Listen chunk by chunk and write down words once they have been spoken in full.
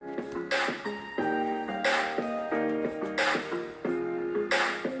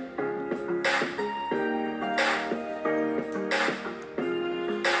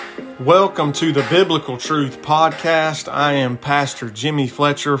Welcome to the Biblical Truth Podcast. I am Pastor Jimmy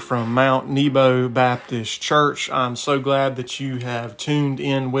Fletcher from Mount Nebo Baptist Church. I'm so glad that you have tuned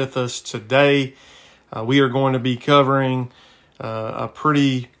in with us today. We are going to be covering a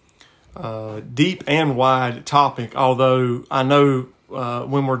pretty deep and wide topic, although I know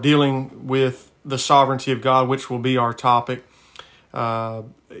when we're dealing with the sovereignty of God, which will be our topic,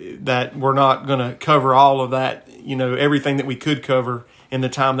 that we're not going to cover all of that, everything that we could cover in the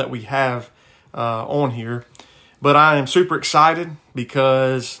time that we have on here. But I am super excited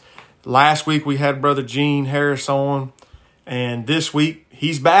because last week we had Brother Gene Harris on, and this week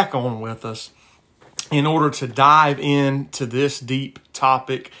he's back on with us in order to dive into this deep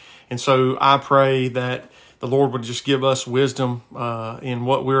topic. And so I pray that the Lord would just give us wisdom in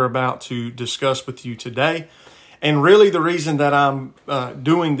what we're about to discuss with you today. And really the reason that I'm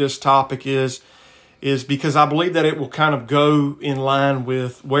doing this topic is because I believe that it will kind of go in line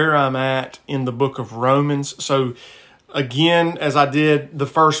with where I'm at in the book of Romans. So again, as I did the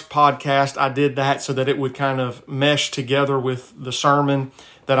first podcast, I did that so that it would kind of mesh together with the sermon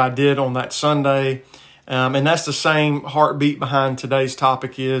that I did on that Sunday. And that's the same heartbeat behind today's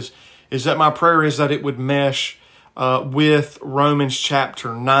topic is that my prayer is that it would mesh with Romans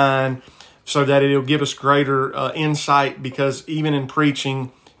chapter 9 so that it'll give us greater insight, because even in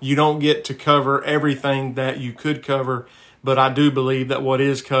preaching, you don't get to cover everything that you could cover, but I do believe that what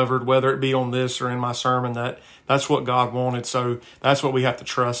is covered, whether it be on this or in my sermon, that's what God wanted. So that's what we have to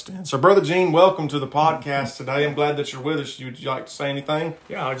trust in. So Brother Gene, welcome to the podcast today. I'm glad that you're with us. Would you like to say anything?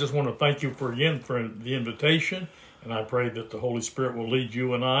 Yeah, I just want to thank you for the invitation, and I pray that the Holy Spirit will lead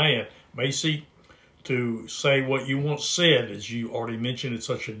you and I and Macy to say what you want said. As you already mentioned, it's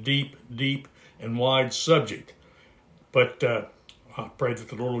such a deep and wide subject. But I pray that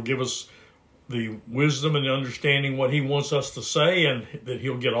the Lord will give us the wisdom and the understanding what He wants us to say, and that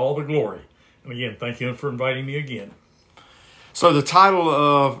He'll get all the glory. And again, thank you for inviting me again. So the title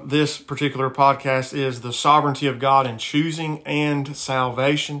of this particular podcast is The Sovereignty of God in Choosing and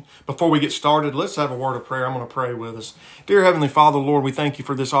Salvation. Before we get started, let's have a word of prayer. I'm going to pray with us. Dear Heavenly Father, Lord, we thank you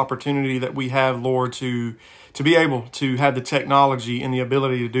for this opportunity that we have, Lord, to be able to have the technology and the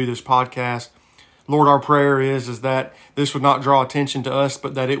ability to do this podcast. Lord, our prayer is that this would not draw attention to us,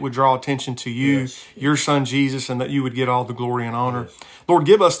 but that it would draw attention to you, yes, your Son Jesus, and that you would get all the glory and honor. Yes. Lord,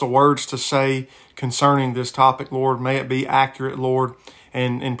 give us the words to say concerning this topic, Lord. May it be accurate, Lord,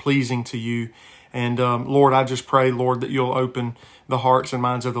 and pleasing to you. And Lord, I just pray, Lord, that you'll open the hearts and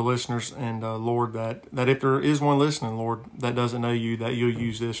minds of the listeners. And Lord, that if there is one listening, Lord, that doesn't know you, that you'll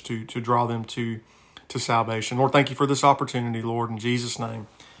use this to draw them to salvation. Lord, thank you for this opportunity, Lord. In Jesus' name,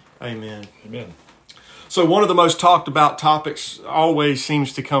 amen. Amen. So one of the most talked about topics always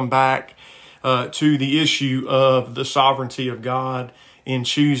seems to come back to the issue of the sovereignty of God in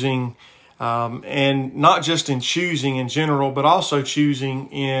choosing, and not just in choosing in general, but also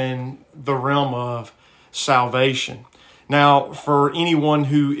choosing in the realm of salvation. Now, for anyone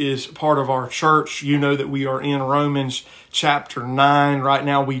who is part of our church, you know that we are in Romans chapter 9 right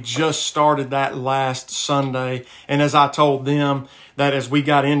now. We just started that last Sunday. And as I told them that as we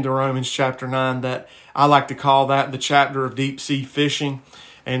got into Romans chapter 9, that I like to call that the chapter of deep sea fishing.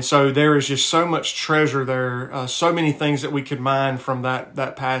 And so there is just so much treasure there, so many things that we could mine from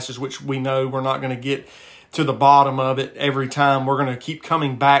that passage, which we know we're not going to get to the bottom of it every time. We're going to keep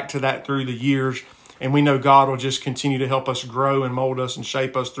coming back to that through the years. And we know God will just continue to help us grow and mold us and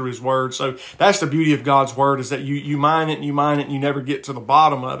shape us through His Word. So that's the beauty of God's Word, is that you mine it and you mine it and you never get to the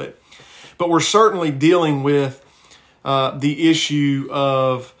bottom of it. But we're certainly dealing with the issue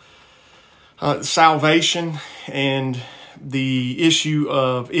of salvation and the issue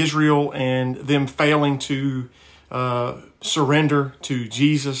of Israel and them failing to surrender to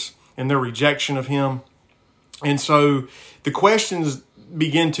Jesus and their rejection of Him. And so the questions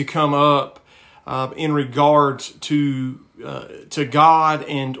begin to come up in regards to God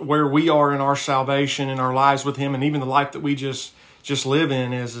and where we are in our salvation and our lives with Him, and even the life that we just live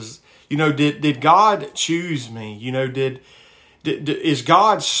in did God choose me? Is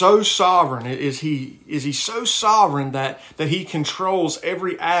God so sovereign? Is He so sovereign that He controls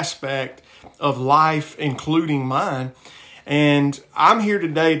every aspect of life, including mine? And I'm here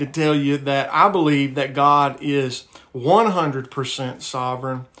today to tell you that I believe that God is 100%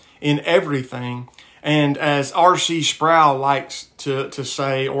 sovereign in everything. And as R.C. Sproul likes to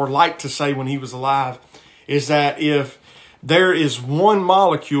say, or liked to say when he was alive, is that if there is one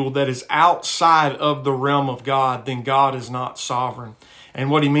molecule that is outside of the realm of God, then God is not sovereign. And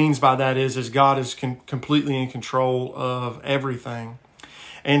what he means by that is God is completely in control of everything.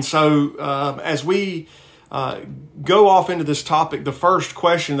 And so as we go off into this topic, the first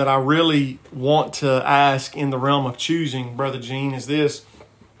question that I really want to ask in the realm of choosing, Brother Gene, is this.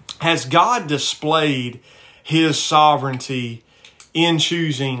 Has God displayed His sovereignty in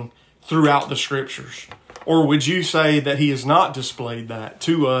choosing throughout the Scriptures? Or would you say that He has not displayed that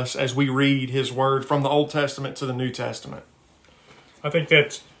to us as we read His Word from the Old Testament to the New Testament? I think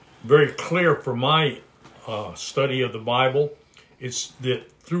that's very clear from my study of the Bible. It's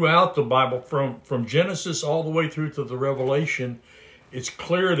that throughout the Bible, from Genesis all the way through to the Revelation, it's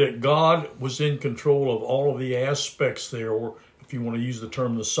clear that God was in control of all of the aspects there, or if you want to use the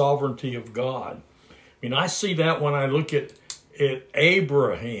term, the sovereignty of God. I mean, I see that when I look at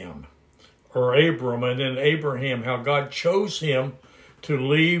Abraham, or Abram, and then Abraham, how God chose him to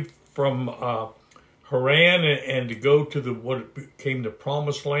leave from Haran and to go to what became the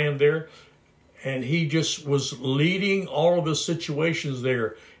promised land there. And he just was leading all of the situations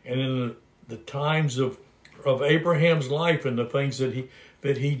there. And in the times of Abraham's life and the things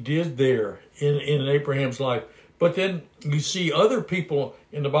that he did there in Abraham's life. But then you see other people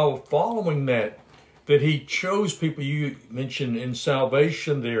in the Bible following that he chose people. You mentioned in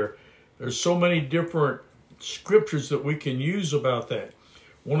salvation there. There's so many different scriptures that we can use about that.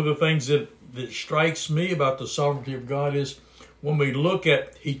 One of the things that strikes me about the sovereignty of God is when we look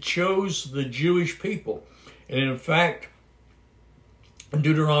at, He chose the Jewish people. And in fact, in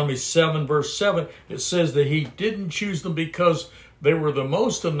Deuteronomy 7, verse 7, it says that He didn't choose them because they were the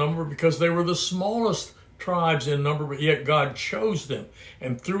most in number, because they were the smallest tribes in number, but yet God chose them.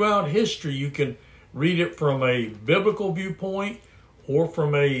 And throughout history, you can read it from a biblical viewpoint or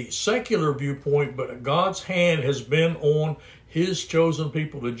from a secular viewpoint, but God's hand has been on His chosen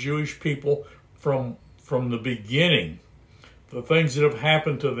people, the Jewish people, from the beginning. The things that have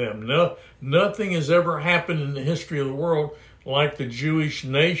happened to them. Nothing has ever happened in the history of the world like the Jewish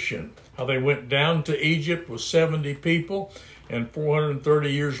nation. How they went down to Egypt with 70 people, and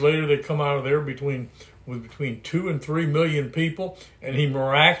 430 years later they come out of there with between 2 and 3 million people, and He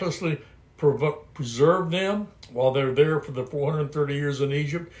miraculously preserved them while they're there for the 430 years in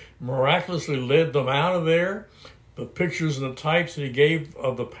Egypt, miraculously led them out of there. The pictures and the types that He gave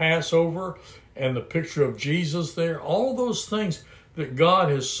of the Passover and the picture of Jesus there, all those things that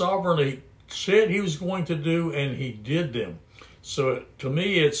God has sovereignly said He was going to do, and He did them. So to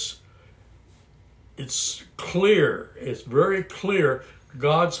me, it's clear, it's very clear,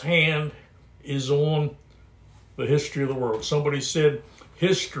 God's hand is on the history of the world. Somebody said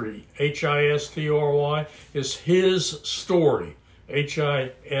history, History, is His story,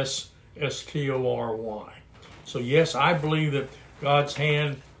 Hisstory. So yes, I believe that God's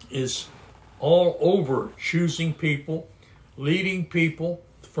hand is all over choosing people, leading people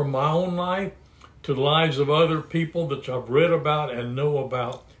from my own life to the lives of other people that I've read about and know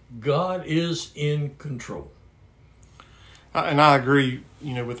about. God is in control. And I agree,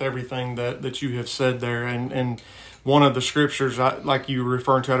 with everything that you have said there. And one of the scriptures, like you were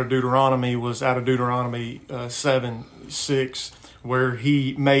referring to out of Deuteronomy, was out of Deuteronomy 7:6, where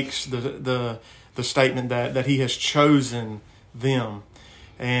He makes the statement that He has chosen them.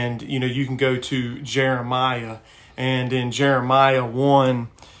 And, you can go to Jeremiah, and in Jeremiah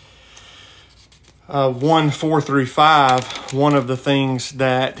 1:4-5, one of the things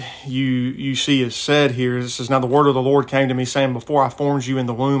that you see is said here is, it says, "Now the word of the Lord came to me, saying, Before I formed you in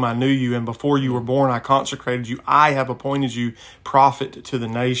the womb, I knew you, and before you were born, I consecrated you. I have appointed you prophet to the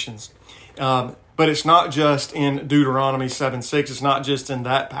nations." But it's not just in Deuteronomy 7:6. It's not just in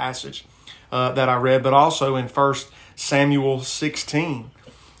that passage that I read, but also in 1 Samuel 16.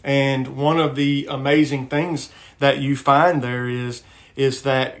 And one of the amazing things that you find there is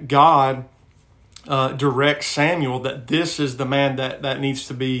that God directs Samuel that this is the man that needs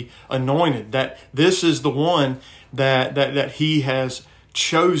to be anointed, that this is the one that He has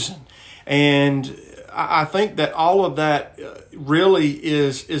chosen. And I think that all of that really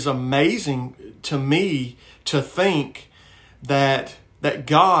is amazing to me, to think that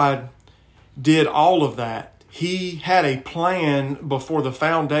God did all of that. He had a plan before the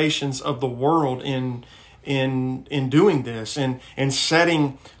foundations of the world in doing this and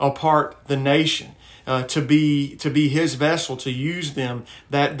setting apart the nation to be His vessel, to use them,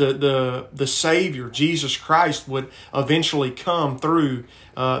 that the Savior Jesus Christ would eventually come through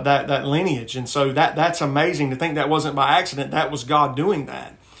that lineage. And so that's amazing to think that wasn't by accident. That was God doing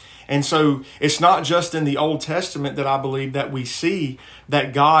that. And so it's not just in the Old Testament that I believe that we see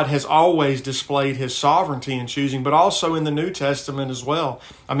that God has always displayed His sovereignty in choosing, but also in the New Testament as well.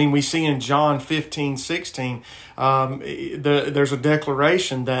 I mean, we see in John 15:16, there's a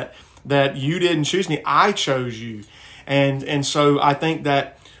declaration that you didn't choose me, I chose you. And so I think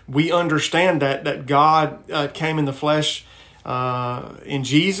that we understand that God came in the flesh in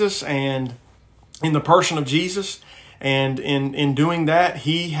Jesus and in the person of Jesus. And in doing that,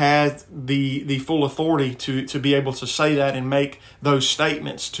 he had the full authority to be able to say that and make those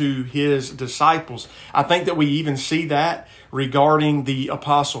statements to his disciples. I think that we even see that regarding the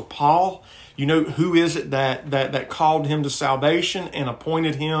Apostle Paul. You know, who is it that called him to salvation and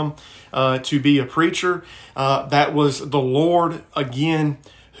appointed him to be a preacher? That was the Lord again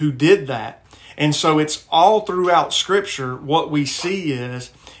who did that. And so it's all throughout Scripture. What we see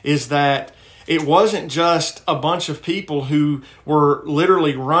is that it wasn't just a bunch of people who were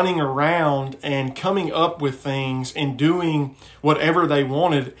literally running around and coming up with things and doing whatever they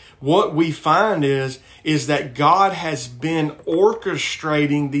wanted. What we find is that God has been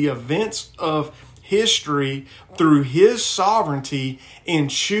orchestrating the events of history through his sovereignty in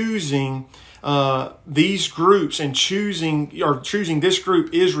choosing these groups and choosing this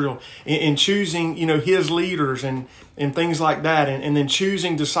group, Israel, and choosing, his leaders and things like that, and then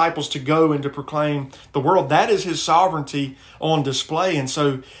choosing disciples to go and to proclaim the world. That is his sovereignty on display. And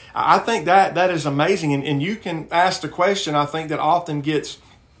so I think that is amazing. And you can ask the question, I think, that often gets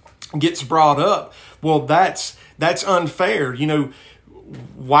brought up. Well, that's unfair.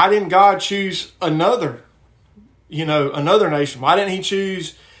 Why didn't God choose another nation? Why didn't he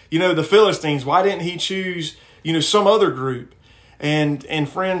choose, the Philistines? Why didn't he choose, some other group? And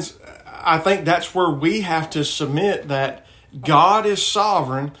friends, I think that's where we have to submit that God is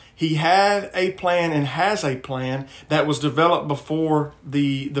sovereign. He had a plan and has a plan that was developed before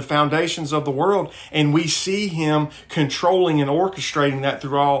the foundations of the world. And we see him controlling and orchestrating that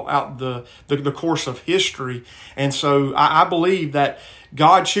throughout the course of history. And so I believe that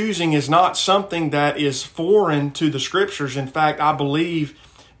God choosing is not something that is foreign to the Scriptures. In fact, I believe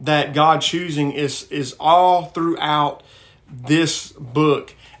that God choosing is all throughout this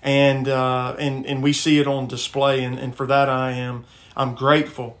book. And we see it on display, and for that I'm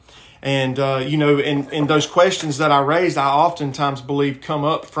grateful. And in those questions that I raised, I oftentimes believe come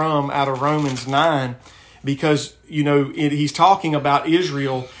up from out of Romans 9, because he's talking about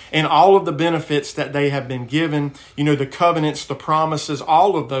Israel and all of the benefits that they have been given, the covenants, the promises,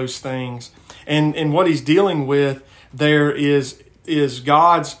 all of those things. And what he's dealing with there is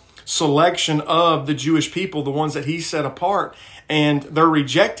God's selection of the Jewish people, the ones that he set apart. And they're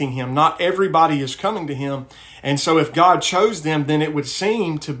rejecting him. Not everybody is coming to him. And so if God chose them, then it would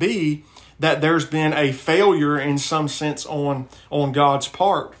seem to be that there's been a failure in some sense on God's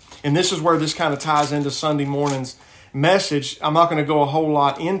part. And this is where this kind of ties into Sunday morning's message. I'm not going to go a whole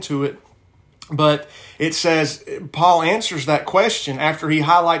lot into it, but it says, Paul answers that question after he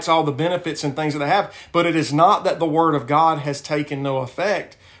highlights all the benefits and things that they have. But it is not that the word of God has taken no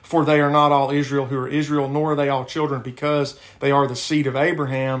effect. For they are not all Israel who are Israel, nor are they all children because they are the seed of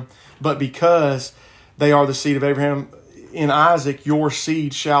Abraham, but because they are the seed of Abraham, in Isaac your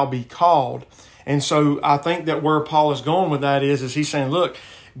seed shall be called. And so I think that where Paul is going with that is he's saying, look,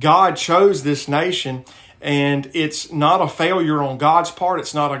 God chose this nation, and it's not a failure on God's part.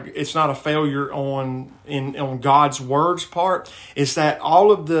 It's not a failure on God's word's part. It's that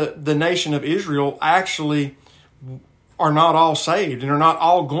all of the nation of Israel actually are not all saved and are not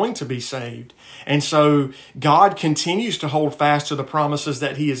all going to be saved. And so God continues to hold fast to the promises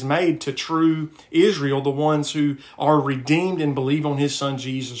that he has made to true Israel, the ones who are redeemed and believe on his son,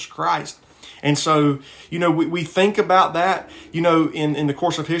 Jesus Christ. And so, we think about that, in the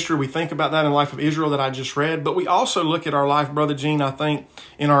course of history, we think about that in the life of Israel that I just read, but we also look at our life, Brother Gene, I think,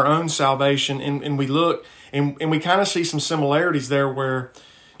 in our own salvation, and we look and we kind of see some similarities there where,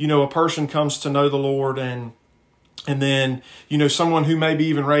 a person comes to know the Lord and then, someone who may be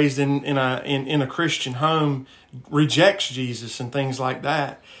even raised in a Christian home rejects Jesus and things like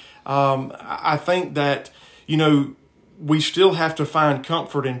that. I think that, we still have to find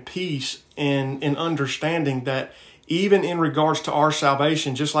comfort and peace in understanding that even in regards to our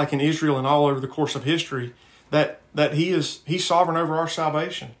salvation, just like in Israel and all over the course of history, that he's sovereign over our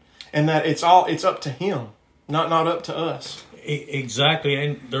salvation, and that it's up to him, not up to us. Exactly.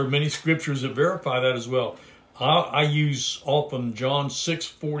 And there are many scriptures that verify that as well. I use often John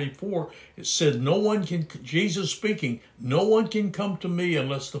 6:44. It says, Jesus speaking, no one can come to me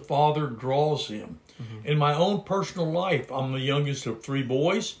unless the Father draws him. Mm-hmm. In my own personal life, I'm the youngest of 3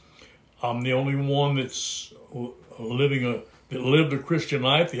 boys. I'm the only one that's that lived a Christian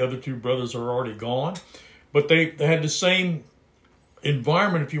life. The other 2 brothers are already gone. But they had the same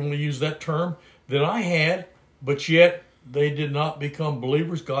environment, if you want to use that term, that I had, but yet they did not become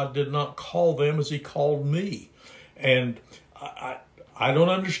believers. God did not call them as he called me. And I don't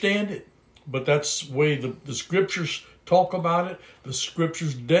understand it, but that's the way the scriptures talk about it. The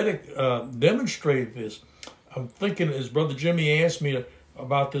scriptures demonstrate this. I'm thinking, as Brother Jimmy asked me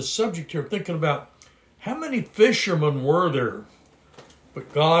about this subject here, thinking about how many fishermen were there?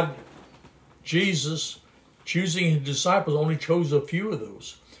 But God, Jesus, choosing his disciples, only chose a few of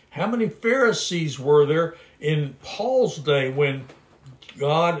those. How many Pharisees were there in Paul's day when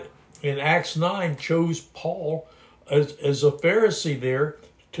God, in Acts 9, chose Paul as a Pharisee there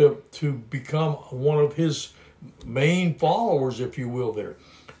to become one of his main followers, if you will, there.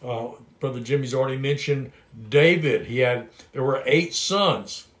 Brother Jimmy's already mentioned David. There were 8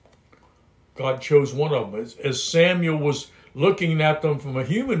 sons. God chose one of them. As Samuel was looking at them from a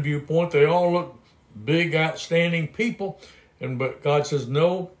human viewpoint, they all looked big, outstanding people. But God says,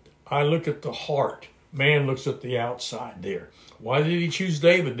 no, I look at the heart. Man looks at the outside there. Why did he choose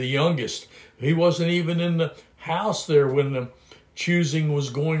David, the youngest? He wasn't even in the house there when the choosing was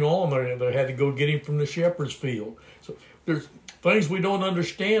going on there. They had to go get him from the shepherd's field. So there's things we don't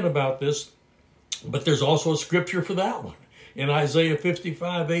understand about this, but there's also a scripture for that one. In Isaiah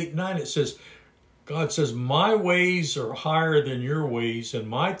 55, 8, 9, it says, God says, my ways are higher than your ways, and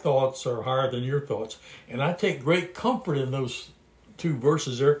my thoughts are higher than your thoughts. And I take great comfort in those 2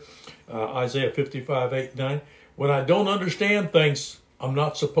 verses there, Isaiah 55, 8, 9. When I don't understand things, I'm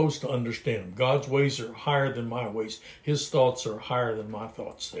not supposed to understand them. God's ways are higher than my ways. His thoughts are higher than my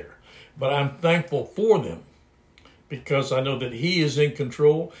thoughts there. But I'm thankful for them because I know that he is in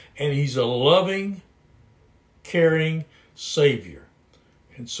control and he's a loving, caring Savior.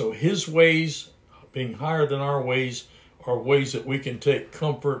 And so his ways being higher than our ways are ways that we can take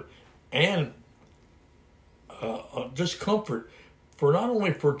comfort and just comfort for not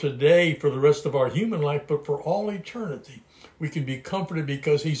only for today, for the rest of our human life, but for all eternity. We can be comforted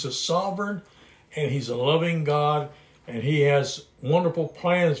because he's a sovereign and he's a loving God and he has wonderful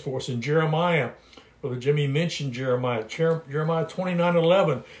plans for us. In Jeremiah, Brother Jimmy mentioned Jeremiah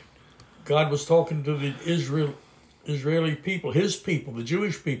 29:11, God was talking to the Israeli people, his people, the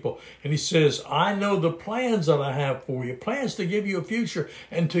Jewish people, and he says, I know the plans that I have for you, plans to give you a future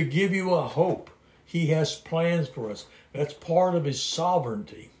and to give you a hope. He has plans for us. That's part of his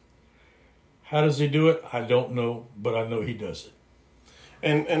sovereignty. How does he do it? I don't know, but I know he does it.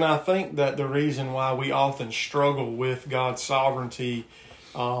 And I think that the reason why we often struggle with God's sovereignty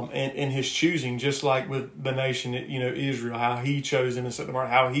and his choosing, just like with the nation, Israel, how he chose in a certain part,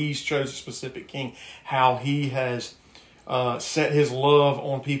 how he's chose a specific king, how he has set his love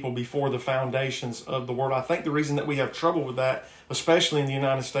on people before the foundations of the world. I think the reason that we have trouble with that, especially in the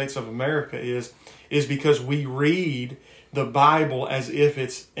United States of America, is because we read the Bible as if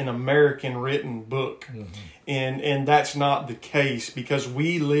it's an American written book. Mm-hmm. And that's not the case, because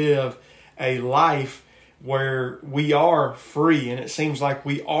we live a life where we are free and it seems like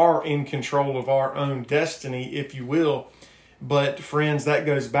we are in control of our own destiny, if you will. But friends, that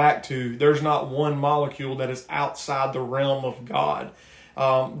goes back to there's not one molecule that is outside the realm of God,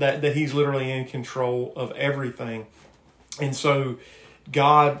 that he's literally in control of everything. And so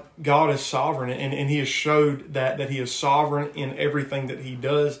God is sovereign, and he has showed that he is sovereign in everything that he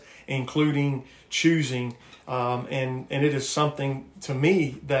does, including choosing. And it is something to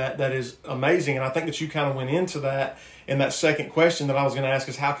me that is amazing. And I think that you kind of went into that in that second question that I was going to ask,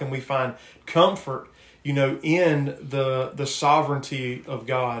 is how can we find comfort, in the sovereignty of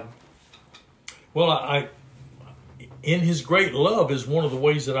God? Well, in his great love is one of the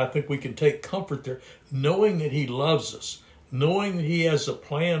ways that I think we can take comfort there, knowing that he loves us, knowing that he has a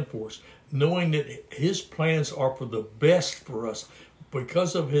plan for us, knowing that his plans are for the best for us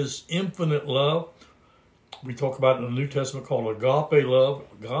because of his infinite love. We talk about in the New Testament called agape love,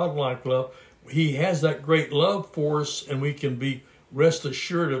 God-like love. He has that great love for us, and we can be rest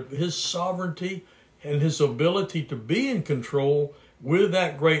assured of his sovereignty and his ability to be in control. With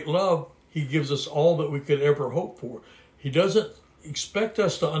that great love, he gives us all that we could ever hope for. He doesn't expect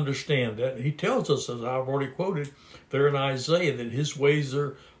us to understand that. He tells us, as I've already quoted there in Isaiah, that his ways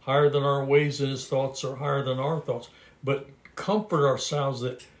are higher than our ways and his thoughts are higher than our thoughts. But comfort ourselves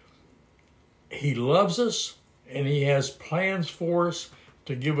that he loves us and he has plans for us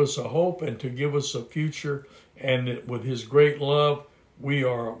to give us a hope and to give us a future. And that with his great love, we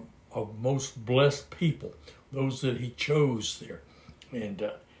are a most blessed people, those that he chose there.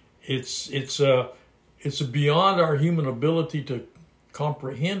 And it's beyond our human ability to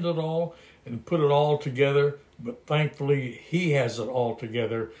comprehend it all and put it all together. But thankfully, he has it all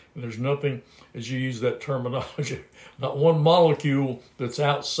together. And there's nothing, as you use that terminology, not one molecule that's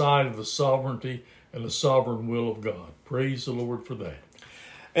outside of the sovereignty and the sovereign will of God. Praise the Lord for that.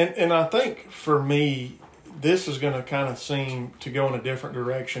 And I think for me, this is going to kind of seem to go in a different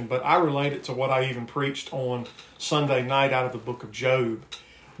direction, but I relate it to what I even preached on Sunday night out of the book of Job.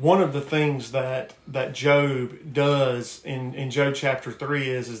 One of the things that Job does in Job chapter 3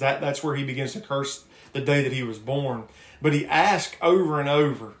 is that's where he begins to curse the day that he was born. But he asks over and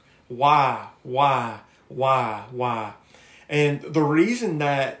over, why? And the reason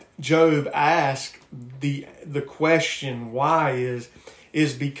that Job asked the question why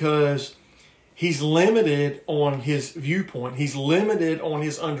is because he's limited on his viewpoint. He's limited on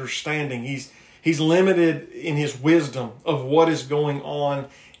his understanding. He's limited in his wisdom of what is going on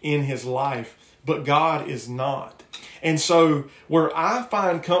in his life. But God is not. And so where I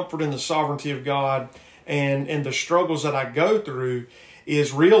find comfort in the sovereignty of God and the struggles that I go through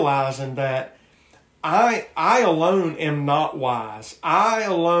is realizing that I alone am not wise. I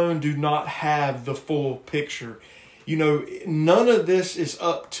alone do not have the full picture. None of this is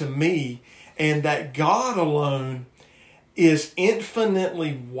up to me, and that God alone is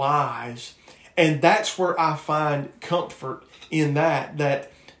infinitely wise. And that's where I find comfort in that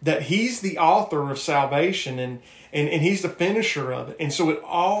He's the author of salvation and He's the finisher of it. And so it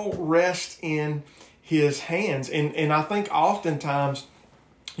all rests in His hands. And I think oftentimes,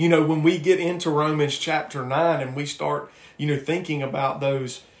 when we get into Romans chapter 9 and we start, thinking about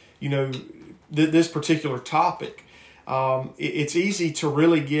those, this particular topic, it's easy to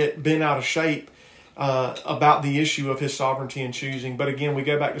really get bent out of shape about the issue of His sovereignty and choosing. But again, we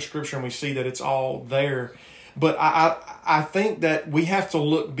go back to Scripture and we see that it's all there. But I think that we have to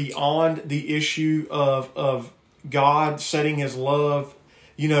look beyond the issue of God setting His love,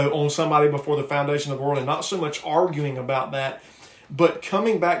 on somebody before the foundation of the world, and not so much arguing about that, but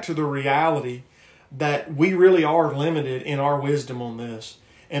coming back to the reality that we really are limited in our wisdom on this,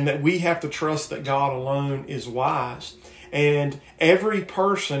 and that we have to trust that God alone is wise. And every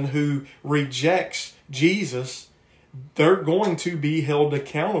person who rejects Jesus, they're going to be held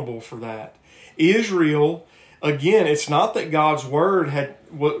accountable for that. Israel, again, it's not that God's word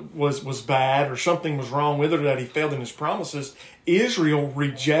was bad or something was wrong with it or that He failed in His promises. Israel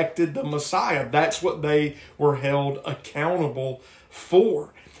rejected the Messiah. That's what they were held accountable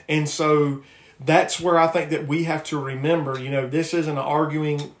for. And so that's where I think that we have to remember, this isn't an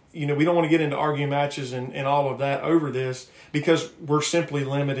arguing, we don't want to get into arguing matches and all of that over this, because we're simply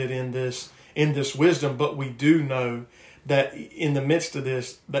limited in this wisdom. But we do know that in the midst of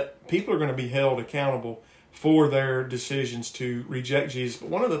this, that people are going to be held accountable for their decisions to reject Jesus. But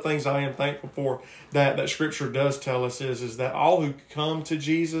one of the things I am thankful for that Scripture does tell us is that all who come to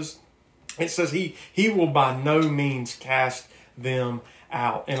Jesus, it says He will by no means cast them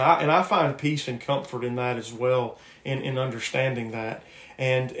out. And I find peace and comfort in that as well, in understanding that.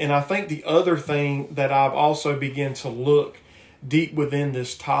 And I think the other thing that I've also begun to look deep within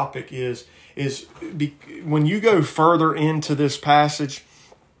this topic is when you go further into this passage,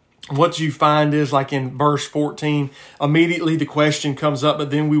 what you find is, like in verse 14, immediately the question comes up, but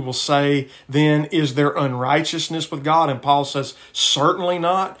then we will say, then is there unrighteousness with God? And Paul says, certainly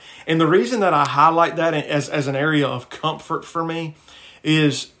not. And the reason that I highlight that as an area of comfort for me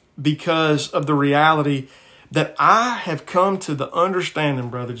is because of the reality that I have come to the understanding,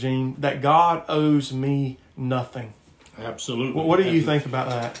 Brother Gene, that God owes me nothing. Absolutely. Well, what do you think about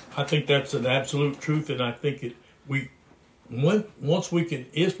that? I think that's an absolute truth, and I think if we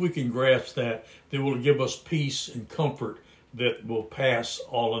can grasp that, it will give us peace and comfort that will pass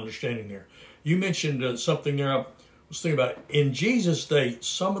all understanding there. You mentioned something there I was thinking about. In Jesus' day,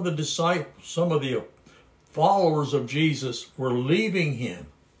 some of the disciples, some of the followers of Jesus were leaving Him.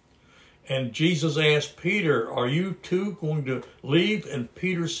 And Jesus asked Peter, are you too going to leave? And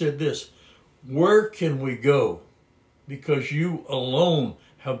Peter said this, where can we go? Because you alone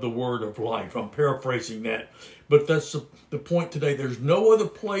have the word of life. I'm paraphrasing that. But that's the point today. There's no other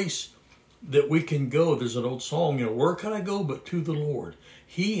place that we can go. There's an old song, where can I go but to the Lord?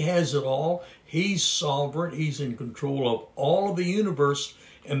 He has it all. He's sovereign. He's in control of all of the universe.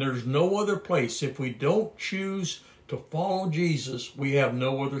 And there's no other place. If we don't choose to follow Jesus, we have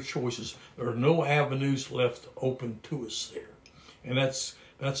no other choices. There are no avenues left open to us there. And that's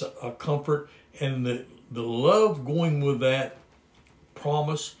a comfort. And the love going with that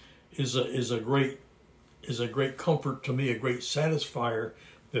promise is a great comfort to me, a great satisfier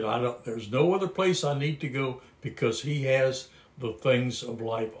that there's no other place I need to go, because He has the things of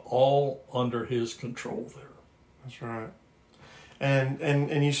life all under His control there. That's right.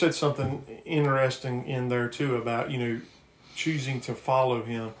 And you said something interesting in there too about, choosing to follow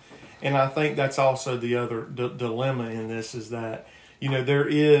Him. And I think that's also the other dilemma in this, is that, there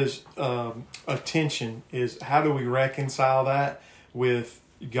is a tension, is how do we reconcile that with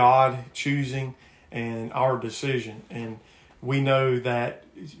God choosing and our decision. And we know that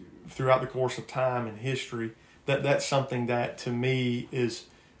throughout the course of time and history, that's something that to me is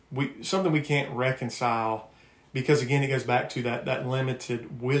something we can't reconcile, because again, it goes back to that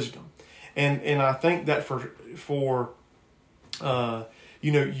limited wisdom. And I think that for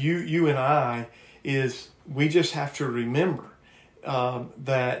you and I, is we just have to remember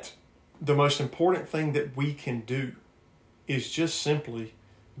that the most important thing that we can do is just simply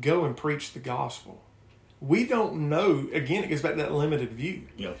go and preach the gospel. We don't know, again, it goes back to that limited view.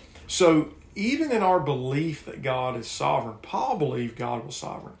 Yep. So even in our belief that God is sovereign, Paul believed God was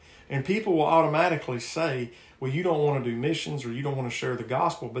sovereign. And people will automatically say, well, you don't want to do missions, or you don't want to share the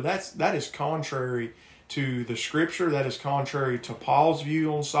gospel. But that is contrary to the scripture. That is contrary to Paul's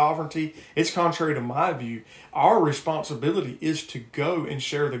view on sovereignty. It's contrary to my view. Our responsibility is to go and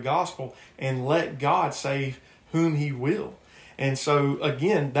share the gospel and let God save whom he will. And so,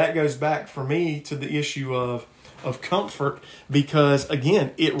 again, that goes back for me to the issue of comfort, because,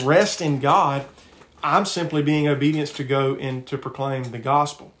 again, it rests in God. I'm simply being obedient to go and to proclaim the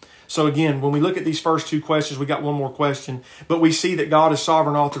gospel. So again, when we look at these first two questions, we got one more question, but we see that God is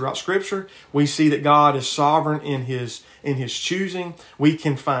sovereign all throughout Scripture. We see that God is sovereign in His choosing. We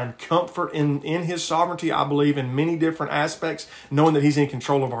can find comfort in His sovereignty, I believe, in many different aspects, knowing that He's in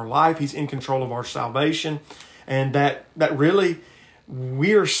control of our life, He's in control of our salvation, and that really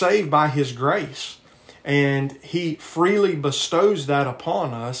we are saved by His grace, and He freely bestows that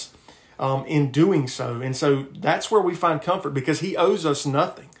upon us in doing so. And so that's where we find comfort, because He owes us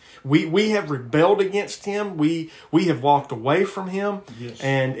nothing. We have rebelled against Him. We have walked away from Him. Yes.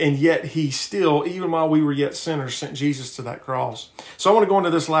 And yet He still, even while we were yet sinners, sent Jesus to that cross. So I want to go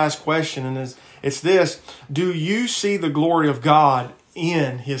into this last question, and it's this: do you see the glory of God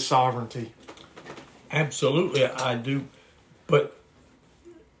in His sovereignty? Absolutely, I do. But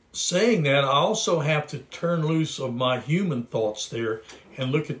saying that, I also have to turn loose of my human thoughts there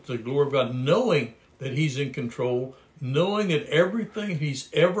and look at the glory of God, knowing that He's in control, knowing that everything He's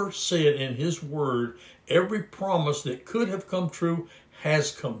ever said in His Word, every promise that could have come true,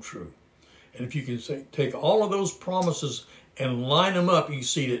 has come true. And if you can take all of those promises and line them up, you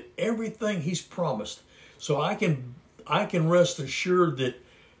see that everything He's promised. So I can rest assured that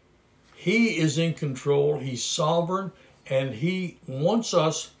He is in control, He's sovereign, and He wants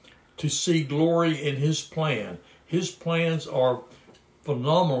us to see glory in His plan. His plans are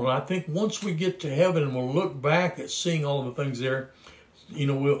phenomenal. And I think once we get to heaven and we'll look back at seeing all the things there,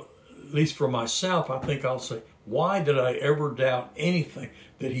 we'll, at least for myself, I think I'll say, why did I ever doubt anything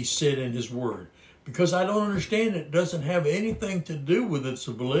that He said in His Word? Because I don't understand it. It doesn't have anything to do with its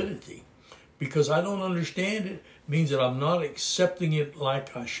validity. Because I don't understand it means that I'm not accepting it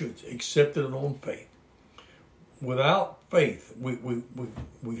like I should. Accept it on faith. Without faith,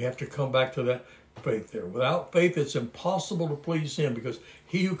 we have to come back to that faith there. Without faith, it's impossible to please Him, because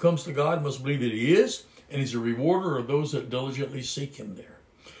he who comes to God must believe that He is, and He's a rewarder of those that diligently seek Him there.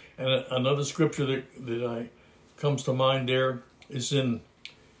 And another scripture that comes to mind there is in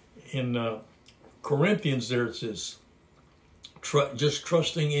Corinthians. There it says, just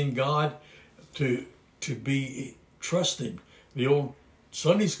trusting in God, to be trusting. The old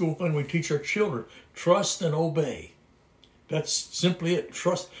Sunday school thing we teach our children: trust and obey. That's simply it.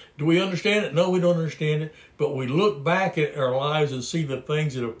 Trust. Do we understand it? No, we don't understand it. But we look back at our lives and see the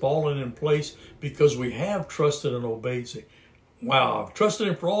things that have fallen in place because we have trusted and obeyed. Say, wow, I've trusted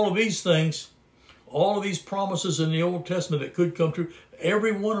Him for all of these things, all of these promises in the Old Testament that could come true.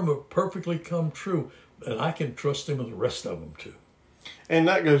 Every one of them have perfectly come true. And I can trust Him with the rest of them too. And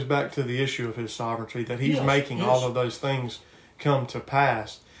that goes back to the issue of His sovereignty, that He's making all of those things come to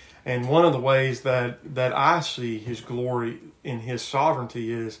pass. And one of the ways that I see His glory in His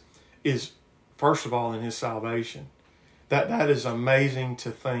sovereignty is first of all in His salvation. That is amazing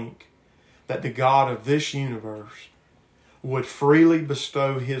to think that the God of this universe would freely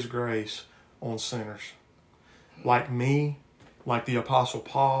bestow His grace on sinners like me, like the Apostle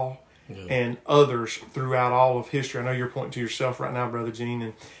Paul, and others throughout all of history. I know you're pointing to yourself right now, Brother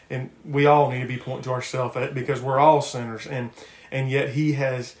Gene, and we all need to be pointing to ourselves because we're all sinners, and yet He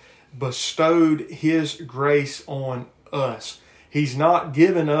has bestowed His grace on us. He's not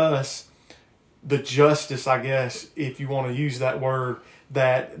given us the justice, I guess, if you want to use that word,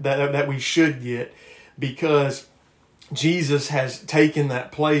 that we should get, because Jesus has taken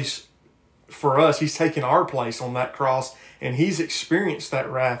that place for us. He's taken our place on that cross, and He's experienced that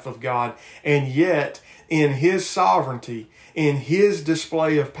wrath of God. And yet, in His sovereignty, in His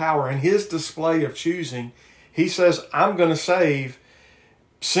display of power, in His display of choosing, He says, I'm going to save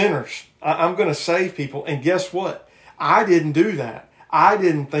sinners. I'm going to save people. And guess what? I didn't do that. I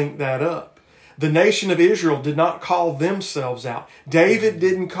didn't think that up. The nation of Israel did not call themselves out. David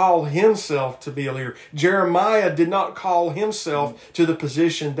didn't call himself to be a leader. Jeremiah did not call himself to the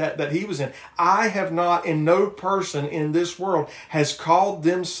position that he was in. I have not, and no person in this world has called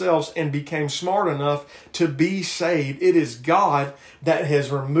themselves and became smart enough to be saved. It is God that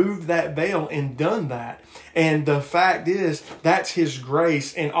has removed that veil and done that. And the fact is, that's His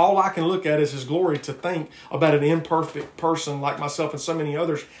grace. And all I can look at is His glory to think about an imperfect person like myself and so many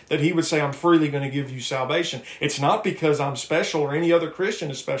others that He would say, I'm freely going to give you salvation. It's not because I'm special or any other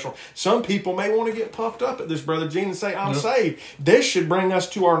Christian is special. Some people may want to get puffed up at this, Brother Gene, and say, I'm saved. This should bring us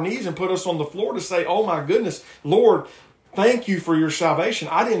to our knees and put us on the floor to say, oh my goodness, Lord, thank you for your salvation.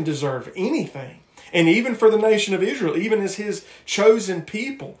 I didn't deserve anything. And even for the nation of Israel, even as His chosen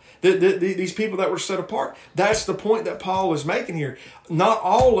people, these people that were set apart, that's the point that Paul is making here. Not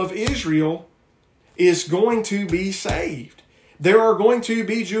all of Israel is going to be saved. There are going to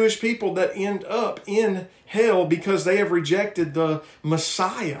be Jewish people that end up in hell because they have rejected the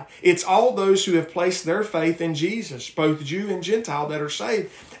Messiah. It's all those who have placed their faith in Jesus, both Jew and Gentile, that are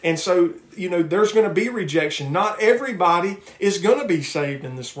saved. And so, there's going to be rejection. Not everybody is going to be saved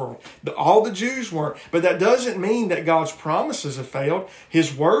in this world. All the Jews weren't. But that doesn't mean that God's promises have failed.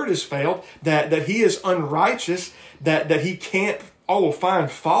 His word has failed. That He is unrighteous. That He can't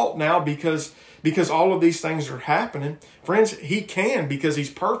find fault now because all of these things are happening. Friends, He can, because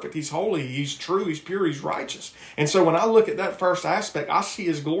He's perfect, He's holy, He's true, He's pure, He's righteous. And so when I look at that first aspect, I see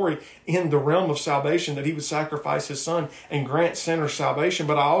His glory in the realm of salvation, that He would sacrifice His Son and grant sinners salvation.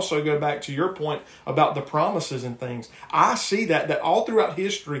 But I also go back to your point about the promises and things. I see that all throughout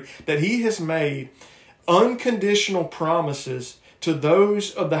history, that He has made unconditional promises to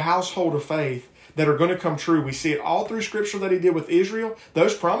those of the household of faith that are going to come true. We see it all through Scripture that He did with Israel.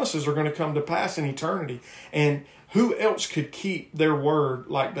 Those promises are going to come to pass in eternity. And who else could keep their word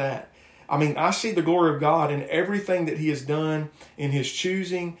like that? I mean, I see the glory of God in everything that He has done in His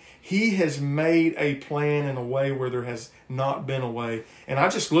choosing. He has made a plan in a way where there has not been a way. And I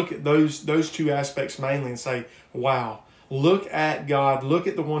just look at those two aspects mainly and say, wow, look at God. Look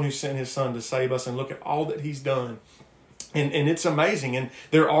at the one who sent His Son to save us, and look at all that He's done. And it's amazing. And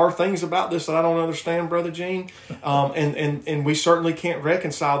there are things about this that I don't understand, Brother Gene. And we certainly can't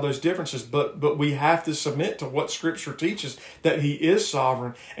reconcile those differences. But we have to submit to what Scripture teaches, that He is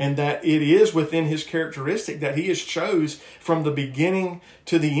sovereign and that it is within His characteristic that He has chose from the beginning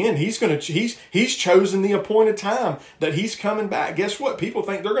to the end. He's chosen the appointed time that He's coming back. Guess what? People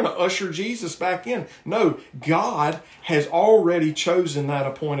think they're going to usher Jesus back in. No, God has already chosen that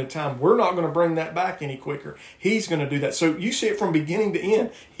appointed time. We're not going to bring that back any quicker. He's going to do that. So you see it from beginning to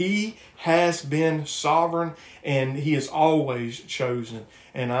end. He has been sovereign, and He has always chosen.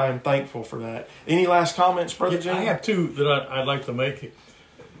 And I am thankful for that. Any last comments, Brother Jim? I have two that I'd like to make.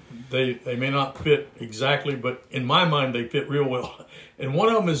 They may not fit exactly, but in my mind they fit real well. And one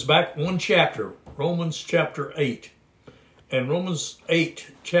of them is back one chapter, Romans chapter 8. And Romans 8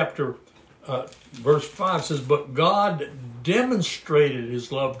 chapter verse 5 says, but God demonstrated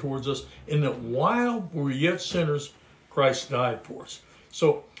His love towards us in that while we were yet sinners, Christ died for us.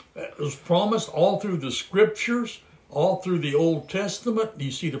 So it was promised all through the Scriptures, all through the Old Testament.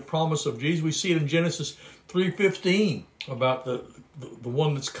 You see the promise of Jesus. We see it in Genesis 3:15 about the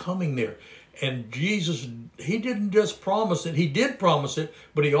one that's coming there. And Jesus, He didn't just promise it. He did promise it,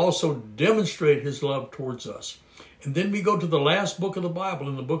 but He also demonstrated His love towards us. And then we go to the last book of the Bible,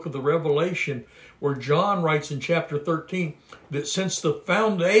 in the book of the Revelation, where John writes in chapter 13 that since the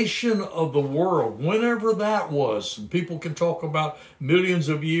foundation of the world, whenever that was, and people can talk about millions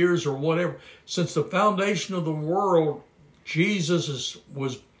of years or whatever, since the foundation of the world, Jesus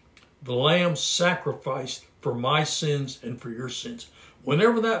was the Lamb sacrificed for my sins and for your sins.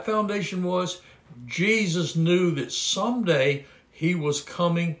 Whenever that foundation was, Jesus knew that someday He was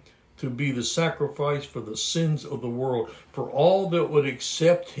coming to be the sacrifice for the sins of the world, for all that would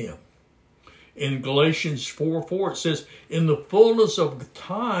accept Him. In Galatians 4:4 it says, in the fullness of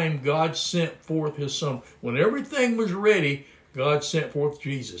time, God sent forth His Son. When everything was ready, God sent forth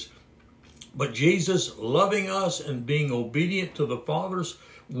Jesus. But Jesus, loving us and being obedient to the Father's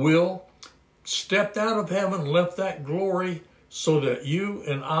will, stepped out of heaven, left that glory so that you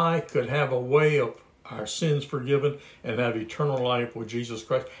and I could have a way of our sins forgiven and have eternal life with Jesus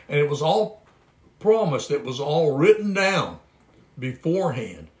Christ. And it was all promised. It was all written down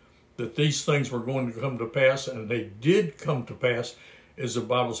beforehand that these things were going to come to pass, and they did come to pass, as the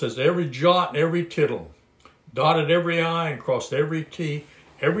Bible says, every jot and every tittle, dotted every I and crossed every T.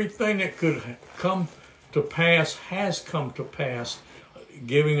 Everything that could come to pass has come to pass,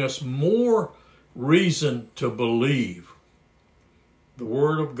 giving us more reason to believe the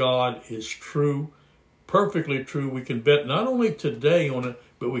Word of God is true, perfectly true. We can bet not only today on it,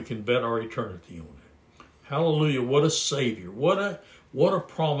 but we can bet our eternity on it. Hallelujah. What a Savior. What a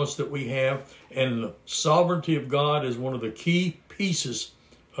promise that we have. And the sovereignty of God is one of the key pieces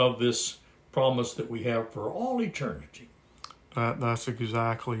of this promise that we have for all eternity. That's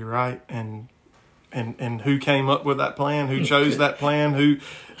exactly right. And who came up with that plan? Who chose that plan? Who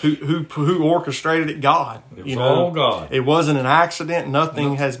orchestrated it? God. It was all God. It wasn't an accident.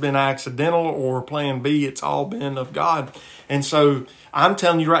 Nothing has been accidental or plan B. It's all been of God. And so I'm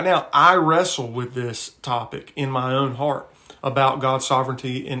telling you right now, I wrestle with this topic in my own heart about God's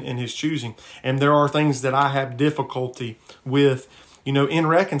sovereignty in His choosing. And there are things that I have difficulty with, in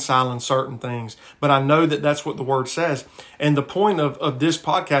reconciling certain things. But I know that that's what the Word says. And the point of this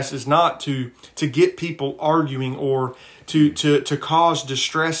podcast is not to get people arguing or to cause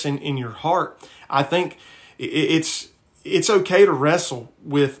distress in your heart. I think it's okay to wrestle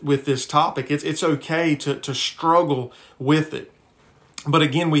with this topic. It's okay to struggle with it. But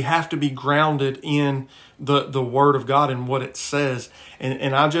again, we have to be grounded in the Word of God and what it says.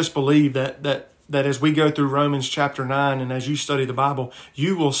 And I just believe that as we go through Romans chapter 9 and as you study the Bible,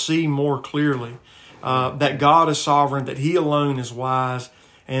 you will see more clearly that God is sovereign, that He alone is wise,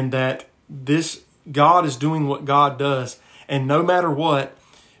 and that this God is doing what God does. And no matter what,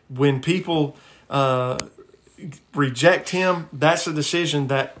 when people reject Him, that's a decision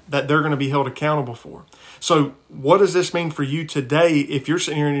that they're going to be held accountable for. So what does this mean for you today? If you're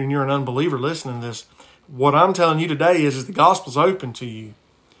sitting here and you're an unbeliever listening to this, what I'm telling you today is the gospel's open to you.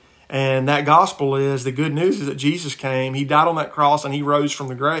 And that gospel is, the good news is that Jesus came, He died on that cross, and He rose from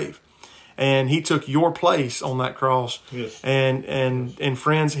the grave. And He took your place on that cross. Yes. And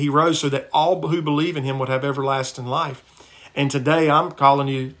friends, He rose so that all who believe in Him would have everlasting life. And today I'm calling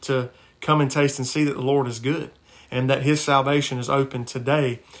you to come and taste and see that the Lord is good and that His salvation is open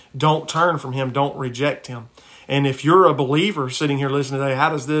today. Don't turn from Him. Don't reject Him. And if you're a believer sitting here listening today,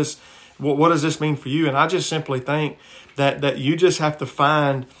 what does this mean for you? And I just simply think that you just have to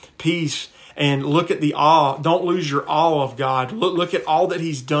find peace and look at the awe. Don't lose your awe of God. Look at all that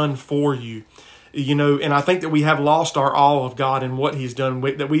He's done for you. And I think that we have lost our awe of God and what He's done.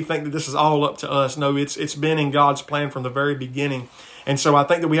 That we think that this is all up to us. No, it's been in God's plan from the very beginning. And so I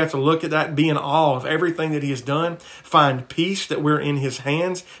think that we have to look at that, be in awe of everything that He has done, find peace that we're in His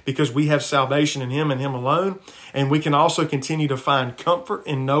hands because we have salvation in Him and Him alone. And we can also continue to find comfort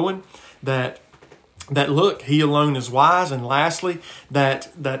in knowing that look, He alone is wise. And lastly,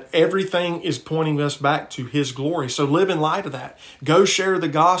 that everything is pointing us back to His glory. So live in light of that. Go share the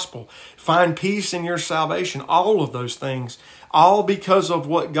gospel. Find peace in your salvation. All of those things, all because of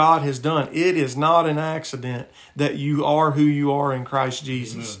what God has done. It is not an accident that you are who you are in Christ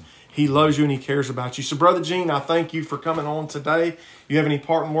Jesus. Amen. He loves you and He cares about you. So Brother Gene, I thank you for coming on today. You have any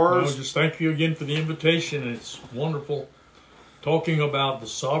parting words? No, just thank you again for the invitation. It's wonderful talking about the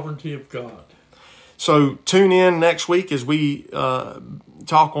sovereignty of God. So tune in next week as we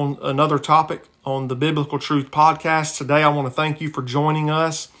talk on another topic on the Biblical Truth Podcast. Today I want to thank you for joining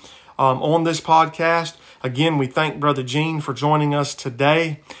us on this podcast. Again, we thank Brother Gene for joining us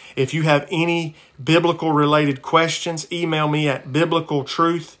today. If you have any biblical related questions, email me at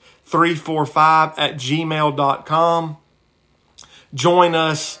biblicaltruth345@gmail.com. Join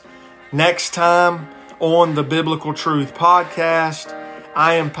us next time on the Biblical Truth Podcast.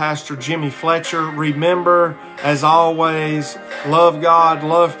 I am Pastor Jimmy Fletcher. Remember, as always, love God,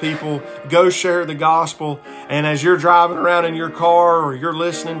 love people, go share the gospel. And as you're driving around in your car or you're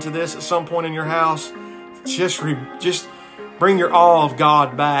listening to this at some point in your house, just bring your awe of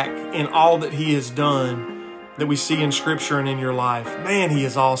God back in all that He has done that we see in Scripture and in your life. Man, He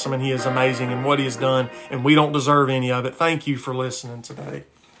is awesome and He is amazing in what He has done, and we don't deserve any of it. Thank you for listening today.